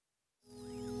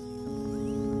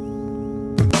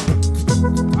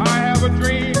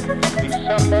country,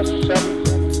 December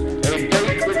 7th, a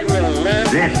date which will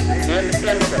live in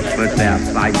infamy. Puts our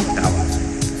fighting power.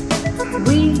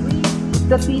 We,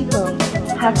 the people,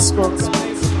 have spoken. To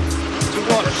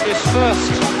watch this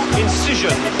first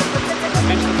incision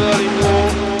into the Berlin Wall.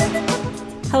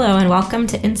 Hello and welcome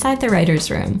to Inside the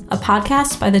Writers' Room, a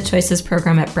podcast by the Choices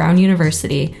program at Brown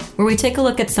University, where we take a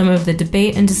look at some of the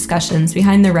debate and discussions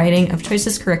behind the writing of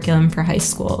Choices curriculum for high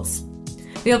schools.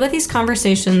 We hope that these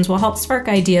conversations will help spark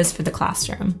ideas for the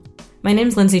classroom. My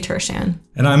name's Lindsay Turchan.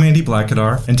 And I'm Andy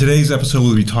Blackadar. And today's episode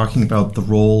we'll be talking about the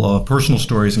role of personal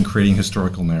stories in creating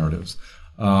historical narratives.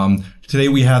 Today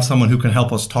we have someone who can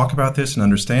help us talk about this and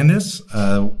understand this.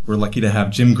 We're lucky to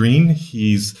have Jim Green.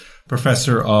 He's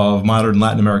professor of modern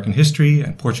Latin American history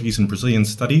and Portuguese and Brazilian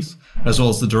studies, as well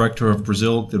as the director of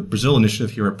the Brazil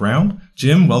initiative here at Brown.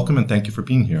 Jim, welcome and thank you for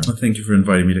being here. Well, thank you for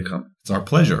inviting me to come. It's our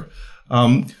pleasure.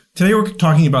 Today we're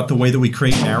talking about the way that we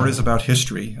create narratives about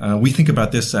history. We think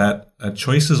about this at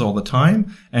Choices all the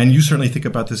time, and you certainly think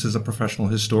about this as a professional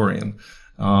historian.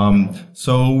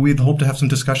 So we'd hope to have some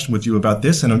discussion with you about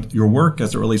this and your work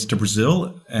as it relates to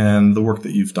Brazil and the work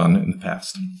that you've done in the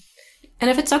past. And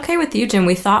if it's okay with you, Jim,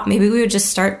 we thought maybe we would just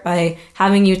start by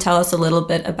having you tell us a little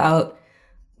bit about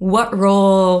what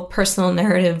role personal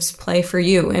narratives play for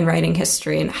you in writing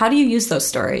history and how do you use those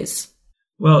stories?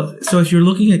 Well, so if you're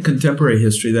looking at contemporary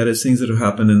history, that is things that have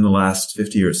happened in the last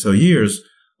 50 or so years,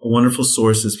 a wonderful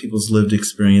source is people's lived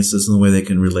experiences and the way they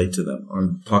can relate to them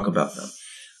or talk about them.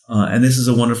 And this is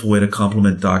a wonderful way to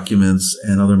complement documents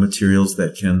and other materials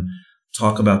that can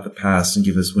talk about the past and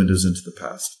give us windows into the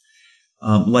past.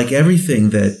 Like everything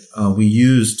that we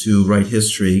use to write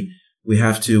history, we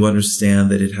have to understand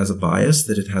that it has a bias,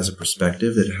 that it has a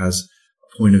perspective, that it has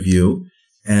a point of view.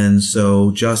 And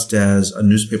so just as a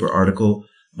newspaper article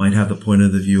might have the point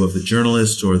of the view of the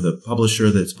journalist or the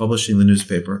publisher that's publishing the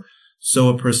newspaper, so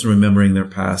a person remembering their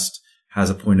past has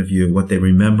a point of view, what they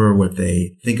remember, what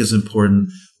they think is important,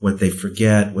 what they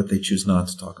forget, what they choose not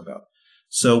to talk about.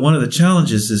 So one of the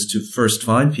challenges is to first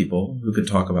find people who can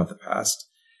talk about the past,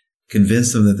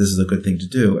 convince them that this is a good thing to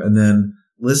do, and then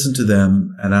listen to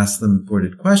them and ask them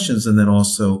pointed questions, and then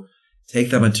also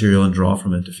take that material and draw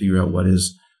from it to figure out what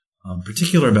is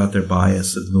particular about their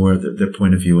bias and their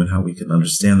point of view and how we can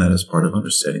understand that as part of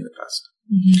understanding the past.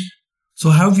 Mm-hmm. So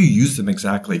how have you used them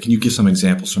exactly? Can you give some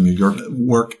examples from your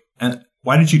work, and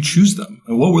why did you choose them?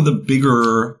 And what were the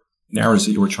bigger narratives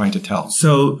that you were trying to tell?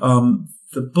 So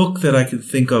the book that I can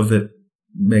think of that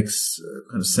makes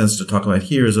kind of sense to talk about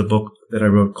here is a book that I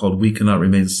wrote called We Cannot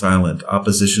Remain Silent,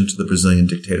 Opposition to the Brazilian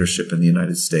Dictatorship in the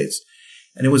United States.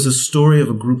 And it was a story of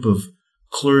a group of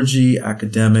clergy,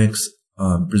 academics,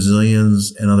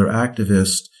 Brazilians, and other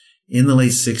activists in the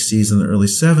late 60s and the early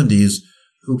 70s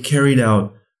who carried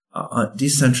out a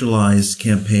decentralized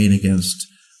campaign against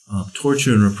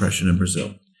torture and repression in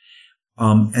Brazil.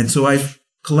 And so I've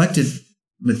collected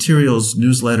materials,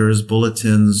 newsletters,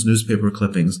 bulletins, newspaper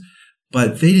clippings,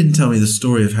 but they didn't tell me the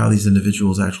story of how these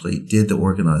individuals actually did the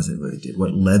organizing that they did,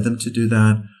 what led them to do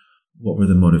that, what were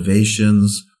the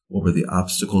motivations, what were the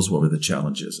obstacles, what were the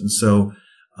challenges. And so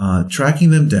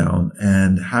tracking them down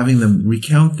and having them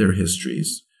recount their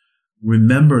histories,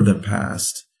 remember the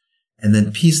past, and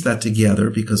then piece that together,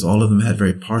 because all of them had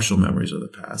very partial memories of the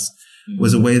past,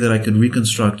 was a way that I could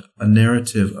reconstruct a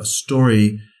narrative, a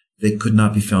story that could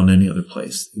not be found any other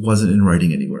place. It wasn't in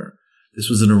writing anywhere. This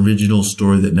was an original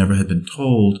story that never had been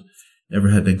told, never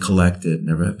had been collected,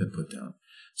 never had been put down.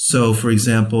 So, for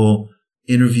example,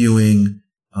 interviewing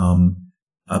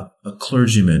a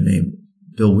clergyman named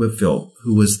Bill Whitfield,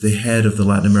 who was the head of the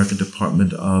Latin American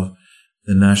department of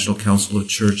the National Council of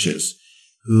Churches,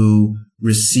 who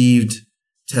received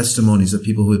testimonies of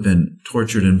people who had been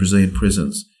tortured in Brazilian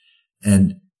prisons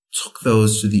and took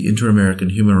those to the Inter-American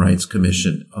Human Rights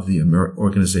Commission of the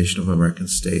Organization of American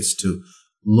States to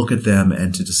look at them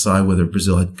and to decide whether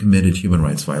Brazil had committed human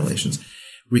rights violations.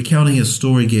 Recounting his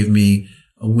story gave me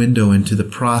a window into the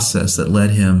process that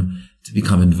led him to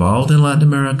become involved in Latin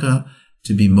America,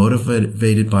 to be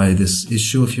motivated by this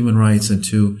issue of human rights, and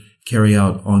to carry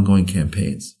out ongoing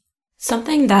campaigns.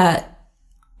 Something that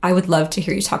I would love to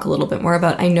hear you talk a little bit more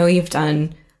about. I know you've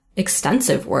done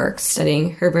extensive work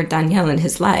studying Herbert Daniel and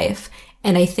his life.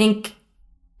 And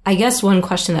I guess one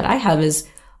question that I have is,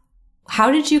 how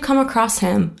did you come across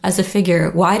him as a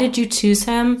figure? Why did you choose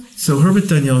him? So Herbert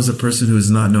Daniel is a person who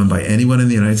is not known by anyone in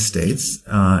the United States,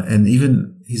 and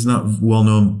even he's not well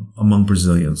known among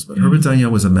Brazilians. But Herbert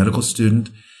Daniel was a medical student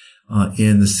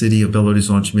in the city of Belo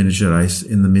Horizonte, Minas Gerais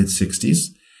in the mid-60s.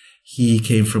 He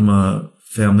came from a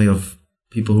family of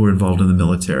people who were involved in the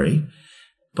military.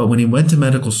 But when he went to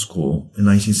medical school in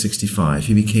 1965,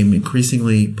 he became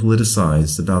increasingly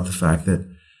politicized about the fact that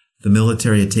the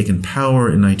military had taken power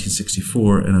in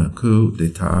 1964 in a coup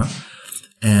d'etat,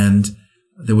 and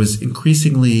there was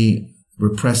increasingly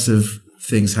repressive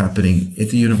things happening at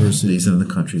the universities and in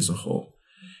the country as a whole.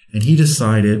 And he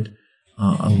decided,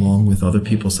 along with other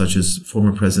people such as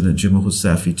former President Jim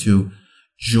Rousseff, to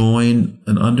join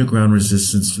an underground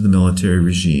resistance to the military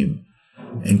regime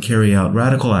and carry out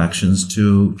radical actions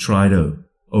to try to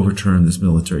overturn this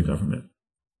military government.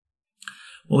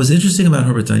 What was interesting about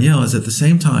Herbert Daniel is at the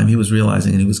same time he was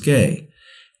realizing that he was gay.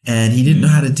 And he didn't know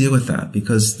how to deal with that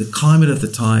because the climate at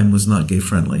the time was not gay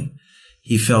friendly.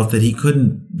 He felt that he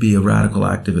couldn't be a radical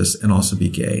activist and also be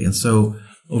gay. And so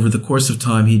over the course of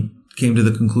time, he came to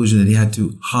the conclusion that he had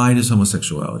to hide his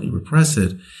homosexuality, repress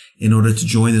it, in order to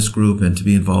join this group and to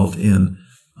be involved in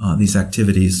these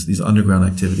activities, these underground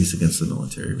activities against the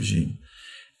military regime.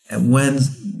 And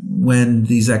when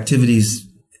these activities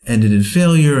ended in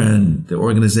failure and the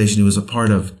organization he was a part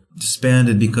of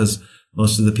disbanded because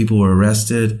most of the people were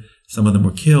arrested, some of them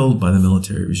were killed by the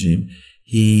military regime,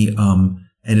 he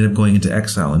ended up going into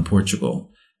exile in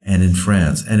Portugal and in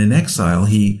France. And in exile,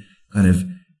 he kind of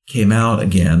came out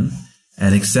again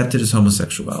and accepted his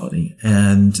homosexuality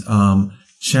and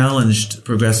challenged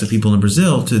progressive people in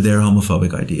Brazil to their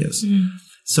homophobic ideas.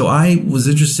 So I was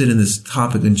interested in this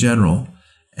topic in general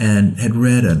and had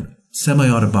read a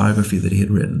semi-autobiography that he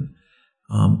had written.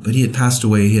 But he had passed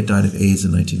away. He had died of AIDS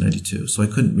in 1992, so I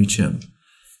couldn't reach him.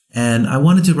 And I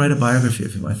wanted to write a biography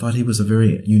of him. I thought he was a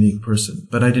very unique person,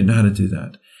 but I didn't know how to do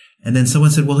that. And then someone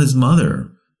said, well, his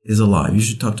mother is alive. You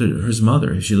should talk to his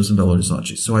mother. She lives in Belo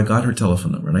Horizonte. So I got her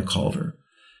telephone number and I called her.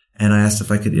 And I asked if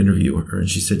I could interview her, and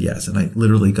she said yes. And I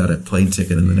literally got a plane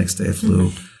ticket, and the next day I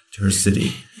flew to her city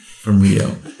from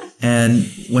Rio and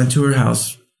went to her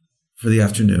house for the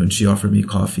afternoon. She offered me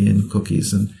coffee and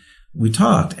cookies, and we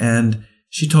talked. And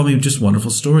she told me just wonderful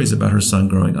stories about her son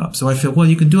growing up. So I felt, well,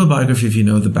 you can do a biography if you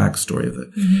know the backstory of it.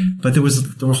 But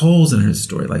there were holes in her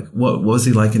story. Like, what was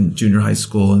he like in junior high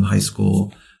school and high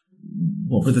school?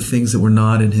 What were the things that were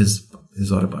not in his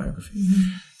autobiography?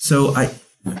 So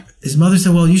his mother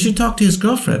said, well, you should talk to his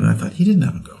girlfriend. And I thought, he didn't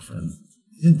have a girlfriend.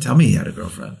 He didn't tell me he had a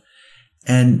girlfriend.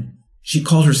 And she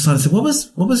called her son and said, what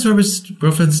was Herbert's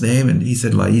girlfriend's name? And he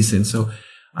said, Laís. And so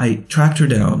I tracked her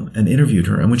down and interviewed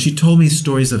her. And when she told me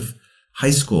stories of high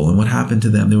school and what happened to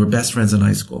them, they were best friends in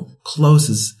high school, close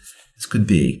as could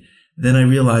be. Then I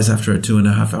realized after a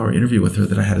 2.5-hour interview with her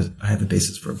that I had the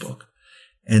basis for a book.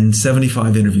 And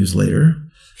 75 interviews later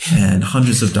and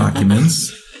hundreds of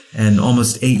documents and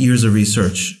almost 8 years of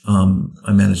research,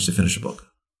 I managed to finish a book.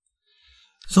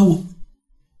 So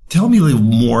tell me a little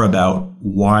more about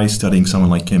why studying someone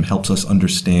like him helps us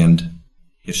understand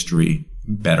history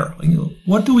better.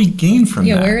 What do we gain from that?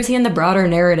 Yeah, where is he in the broader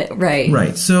narrative?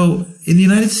 Right. So in the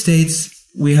United States,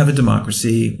 we have a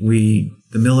democracy.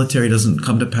 The military doesn't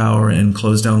come to power and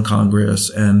close down Congress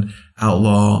and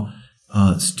outlaw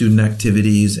student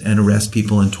activities and arrest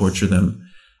people and torture them.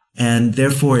 And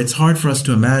therefore, it's hard for us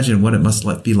to imagine what it must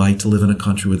be like to live in a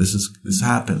country where this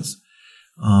happens.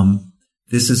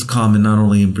 This is common not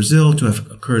only in Brazil to have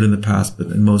occurred in the past, but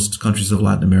in most countries of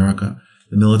Latin America.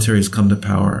 The military has come to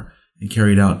power and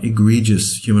carried out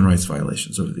egregious human rights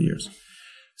violations over the years.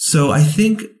 So I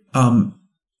think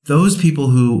those people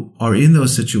who are in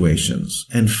those situations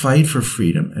and fight for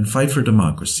freedom and fight for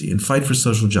democracy and fight for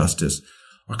social justice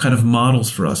are kind of models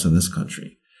for us in this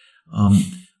country.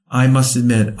 I must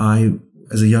admit, I,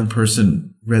 as a young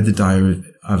person, read the diary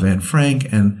of Anne Frank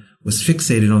and was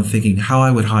fixated on thinking how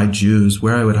I would hide Jews,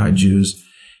 where I would hide Jews,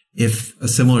 if a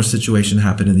similar situation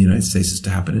happened in the United States as to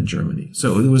happen in Germany.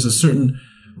 So there was a certain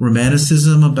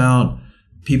romanticism about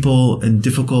people in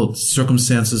difficult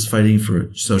circumstances fighting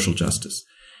for social justice.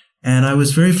 And I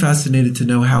was very fascinated to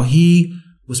know how he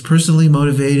was personally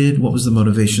motivated, what was the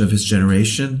motivation of his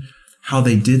generation, how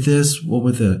they did this, what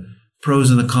were the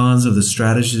pros and the cons of the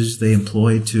strategies they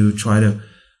employed to try to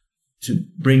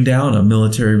bring down a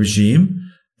military regime,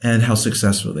 and how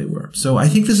successful they were. So I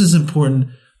think this is important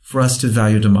for us to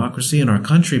value democracy in our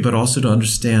country, but also to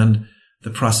understand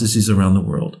the processes around the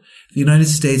world. The United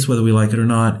States, whether we like it or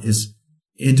not, is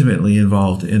intimately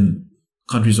involved in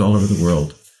countries all over the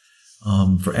world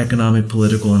for economic,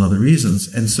 political, and other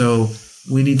reasons. And so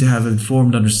we need to have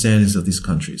informed understandings of these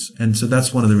countries. And so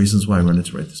that's one of the reasons why I wanted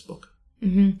to write this book.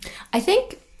 I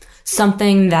think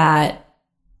something that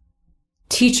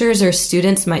teachers or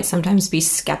students might sometimes be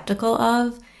skeptical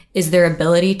of is their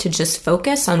ability to just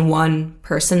focus on one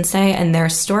person, say, and their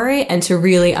story, and to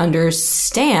really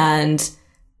understand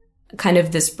kind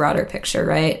of this broader picture,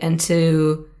 right? And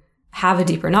to have a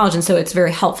deeper knowledge. And so it's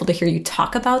very helpful to hear you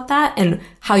talk about that and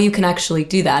how you can actually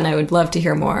do that. And I would love to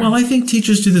hear more. Well, I think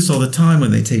teachers do this all the time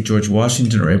when they take George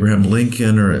Washington or Abraham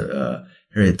Lincoln or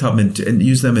Harriet Tubman and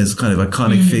use them as kind of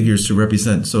iconic figures to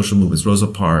represent social movements, Rosa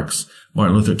Parks,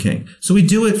 Martin Luther King. So we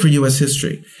do it for U.S.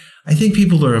 history. I think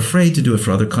people are afraid to do it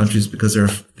for other countries because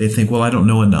they think, well, I don't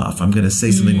know enough. I'm going to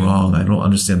say something wrong. I don't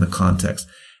understand the context.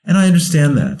 And I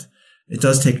understand that. It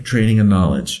does take training and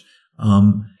knowledge.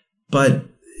 But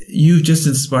you just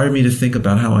inspired me to think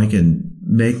about how I can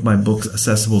make my books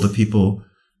accessible to people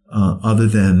other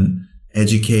than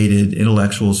educated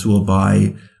intellectuals who will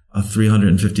buy a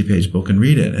 350-page book and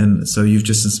read it. And so you've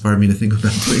just inspired me to think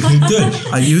about doing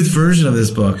a youth version of this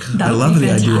book. I love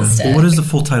the idea. Well, what is the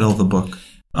full title of the book?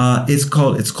 It's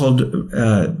called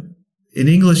in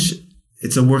English,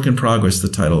 it's a work in progress, the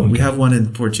title. Okay. We have one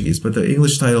in Portuguese, but the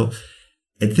English title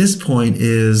at this point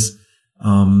is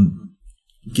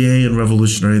Gay and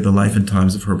Revolutionary, The Life and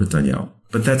Times of Herbert Daniel.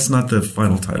 But that's not the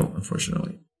final title,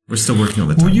 unfortunately. We're still working on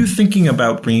the title. Were you thinking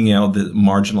about bringing out the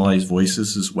marginalized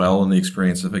voices as well in the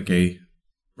experience of a gay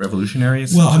revolutionary?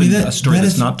 Well, I mean, a story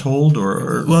that's not told,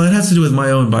 or well, it has to do with my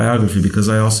own biography because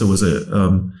I also was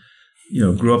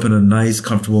grew up in a nice,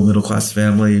 comfortable middle-class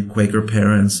family, Quaker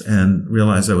parents, and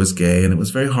realized I was gay, and it was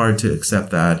very hard to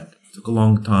accept that. It took a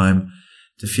long time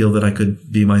to feel that I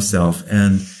could be myself,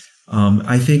 and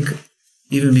I think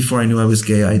even before I knew I was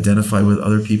gay, I identified with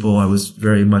other people. I was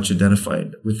very much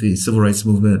identified with the civil rights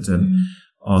movement and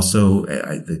also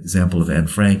the example of Anne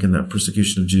Frank and the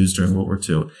persecution of Jews during World War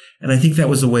II. And I think that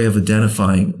was a way of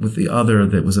identifying with the other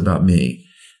that was about me.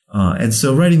 And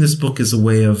so writing this book is a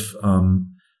way of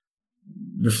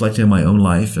reflecting on my own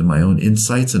life and my own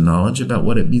insights and knowledge about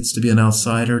what it means to be an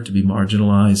outsider, to be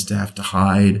marginalized, to have to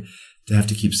hide, to have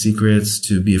to keep secrets,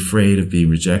 to be afraid of being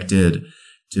rejected,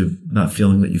 to not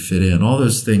feeling that you fit in. All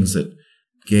those things that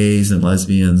gays and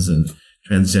lesbians and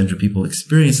transgender people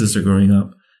experience as they're growing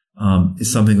up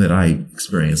is something that I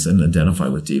experience and identify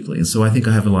with deeply. And so I think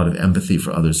I have a lot of empathy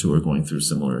for others who are going through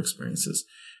similar experiences.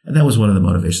 And that was one of the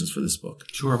motivations for this book.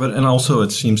 Sure, and also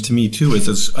it seems to me too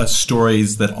is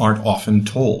stories that aren't often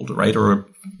told, right? Or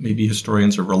maybe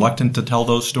historians are reluctant to tell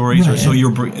those stories, right. Or so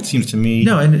it seems to me.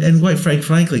 No, and quite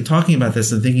frankly, talking about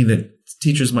this and thinking that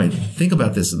teachers might think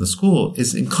about this in the school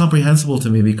is incomprehensible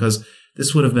to me because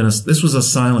this was a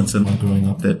silence in my growing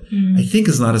up that I think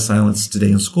is not a silence today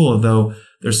in school, although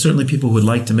there's certainly people who would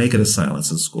like to make it a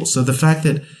silence in school. So the fact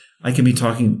that I can be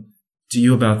talking to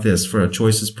you about this for a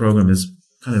Choices program is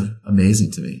kind of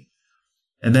amazing to me.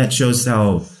 And that shows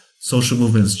how social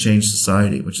movements change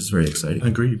society, which is very exciting.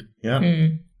 Agreed. Yeah.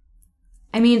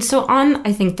 I mean, so on,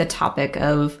 I think, the topic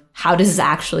of how does this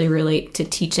actually relate to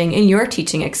teaching in your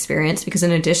teaching experience, because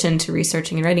in addition to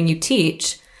researching and writing, you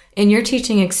teach. In your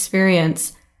teaching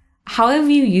experience, how have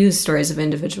you used stories of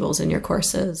individuals in your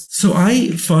courses? So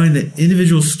I find that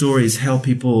individual stories help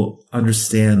people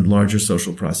understand larger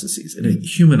social processes, and it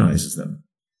humanizes them.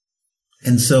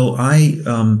 And so my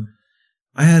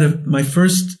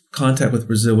first contact with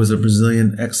Brazil was a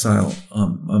Brazilian exile,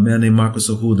 a man named Marcos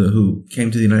Arruda, who came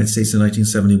to the United States in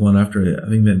 1971 after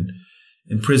having been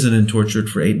imprisoned and tortured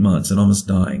for 8 months and almost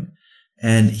dying.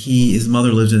 And his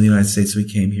mother lived in the United States, so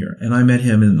he came here. And I met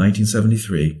him in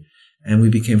 1973, and we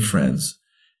became friends.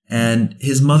 And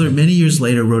his mother, many years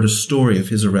later, wrote a story of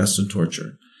his arrest and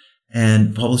torture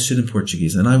and published it in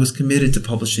Portuguese. And I was committed to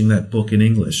publishing that book in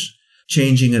English,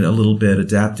 changing it a little bit,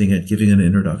 adapting it, giving it an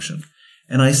introduction.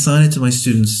 And I assigned it to my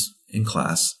students in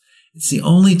class. It's the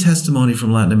only testimony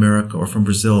from Latin America or from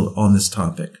Brazil on this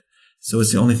topic. So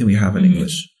it's the only thing we have in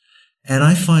English. And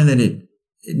I find that it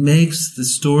makes the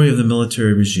story of the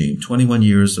military regime, 21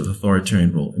 years of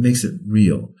authoritarian rule, it makes it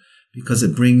real because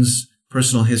it brings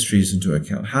personal histories into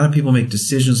account. How do people make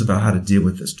decisions about how to deal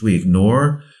with this? Do we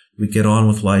ignore? Do we get on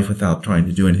with life without trying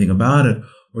to do anything about it?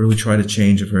 Or do we try to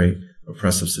change a very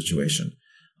oppressive situation?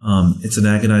 It's an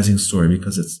agonizing story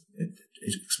because it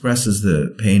expresses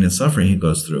the pain and suffering he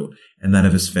goes through and that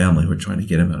of his family who are trying to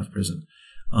get him out of prison.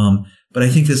 But I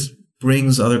think this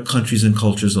brings other countries and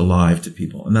cultures alive to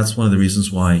people. And that's one of the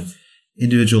reasons why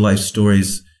individual life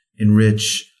stories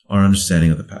enrich our understanding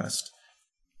of the past.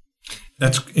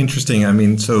 That's interesting. I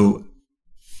mean, so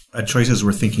at Choices,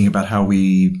 we're thinking about how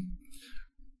we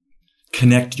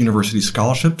connect university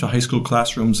scholarship to high school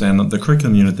classrooms, and the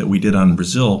curriculum unit that we did on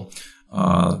Brazil.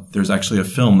 There's actually a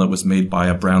film that was made by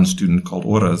a Brown student called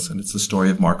Horas, and it's the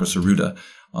story of Marcos Arruda.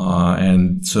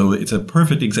 And so it's a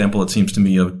perfect example, it seems to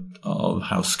me, of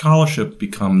how scholarship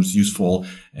becomes useful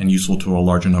to a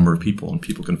larger number of people. And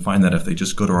people can find that if they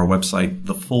just go to our website,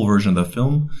 the full version of the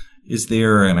film is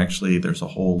there. And actually, there's a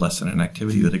whole lesson and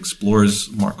activity that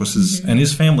explores Marcos's and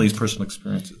his family's personal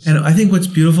experiences. And I think what's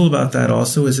beautiful about that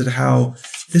also is that how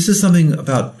this is something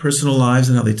about personal lives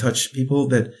and how they touch people,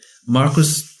 that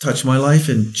Marcos touched my life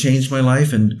and changed my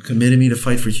life and committed me to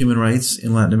fight for human rights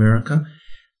in Latin America.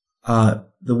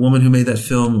 The woman who made that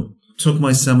film took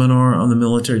my seminar on the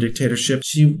military dictatorship.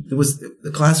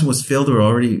 The classroom was filled. There were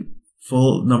already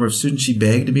full number of students. She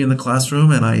begged to be in the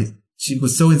classroom, and she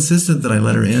was so insistent that I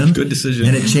let her in. Good decision.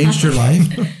 And it changed her life.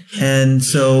 And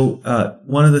so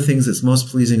one of the things that's most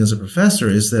pleasing as a professor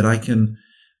is that I can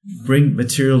bring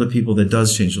material to people that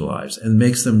does change their lives and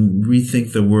makes them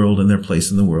rethink the world and their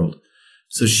place in the world.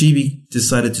 So she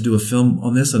decided to do a film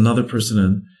on this. Another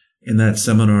person in that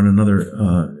seminar, in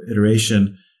another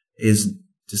iteration, is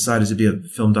decided to be a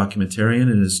film documentarian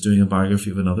and is doing a biography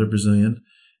of another Brazilian.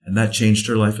 And that changed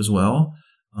her life as well.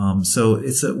 So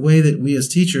it's a way that we as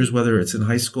teachers, whether it's in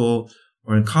high school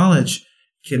or in college,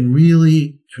 can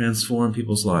really transform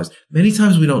people's lives. Many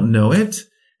times we don't know it,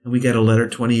 and we get a letter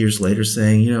 20 years later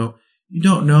saying, you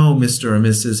don't know, Mr. or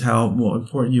Mrs., how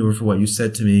important you were for what you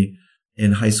said to me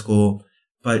in high school,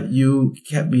 but you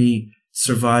kept me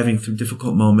surviving through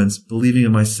difficult moments, believing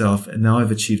in myself, and now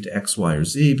I've achieved X, Y, or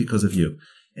Z because of you.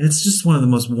 And it's just one of the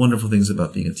most wonderful things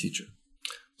about being a teacher.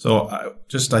 So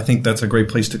I think that's a great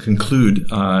place to conclude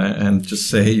and just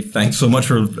say thanks so much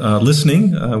for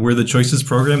listening. We're the Choices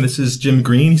program. This is Jim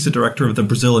Green. He's the director of the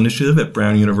Brazil Initiative at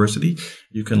Brown University.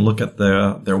 You can look at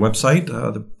their website,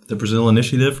 the Brazil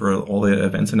Initiative, for all the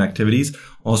events and activities.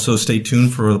 Also, stay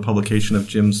tuned for the publication of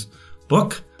Jim's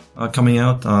book coming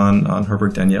out on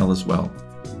Herbert Daniel as well.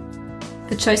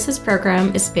 The Choices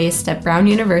program is based at Brown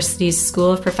University's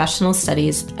School of Professional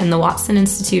Studies and the Watson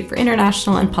Institute for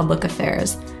International and Public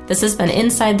Affairs. This has been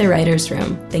Inside the Writers'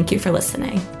 Room. Thank you for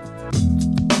listening.